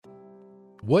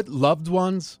What loved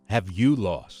ones have you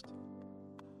lost?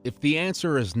 If the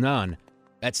answer is none,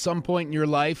 at some point in your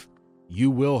life, you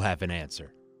will have an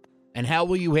answer. And how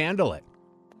will you handle it?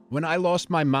 When I lost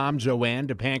my mom, Joanne,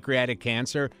 to pancreatic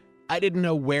cancer, I didn't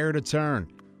know where to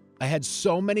turn. I had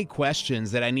so many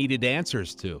questions that I needed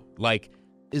answers to, like,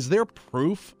 is there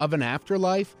proof of an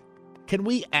afterlife? Can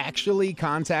we actually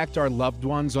contact our loved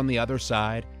ones on the other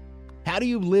side? How do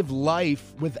you live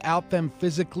life without them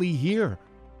physically here?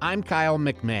 I'm Kyle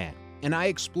McMahon, and I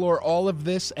explore all of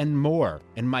this and more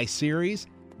in my series,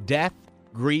 Death,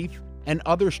 Grief, and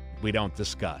Other We Don't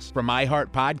Discuss from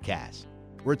iHeart Podcasts,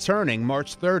 returning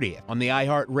March 30th on the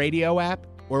iHeart Radio app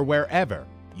or wherever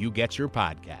you get your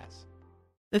podcasts.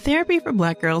 The Therapy for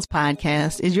Black Girls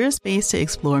podcast is your space to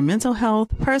explore mental health,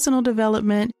 personal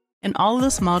development, and all of the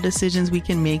small decisions we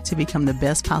can make to become the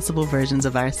best possible versions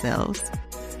of ourselves.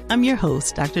 I'm your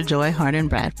host, Dr. Joy Harden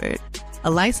Bradford, a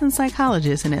licensed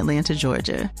psychologist in Atlanta,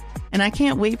 Georgia, and I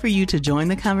can't wait for you to join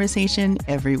the conversation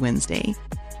every Wednesday.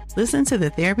 Listen to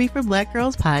the Therapy for Black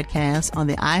Girls podcast on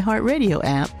the iHeartRadio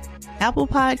app, Apple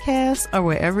Podcasts, or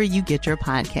wherever you get your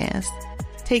podcasts.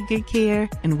 Take good care,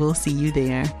 and we'll see you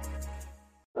there.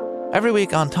 Every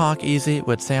week on Talk Easy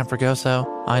with Sam Fragoso,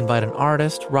 I invite an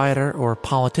artist, writer, or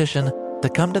politician to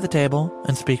come to the table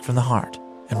and speak from the heart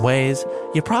in ways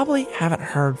you probably haven't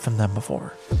heard from them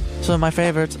before. Some of my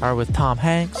favorites are with Tom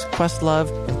Hanks, Questlove,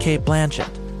 and Cate Blanchett.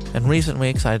 In recent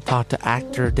weeks, I talked to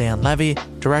actor Dan Levy,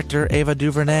 director Ava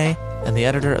DuVernay, and the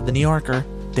editor of The New Yorker,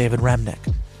 David Remnick.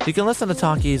 You can listen to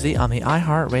Talk Easy on the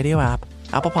iHeartRadio app,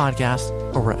 Apple Podcasts,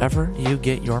 or wherever you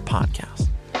get your podcasts.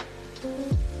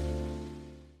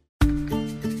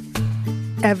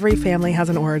 Every family has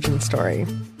an origin story,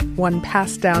 one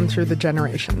passed down through the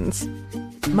generations.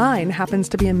 Mine happens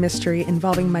to be a mystery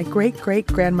involving my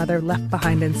great-great-grandmother left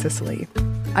behind in Sicily.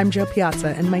 I'm Jo Piazza,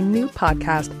 and my new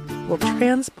podcast will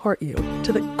transport you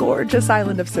to the gorgeous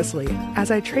island of Sicily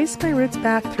as I trace my roots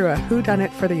back through a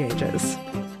whodunit for the ages.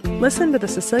 Listen to The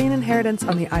Sicilian Inheritance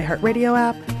on the iHeartRadio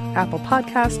app, Apple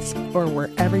Podcasts, or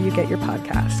wherever you get your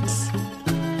podcasts.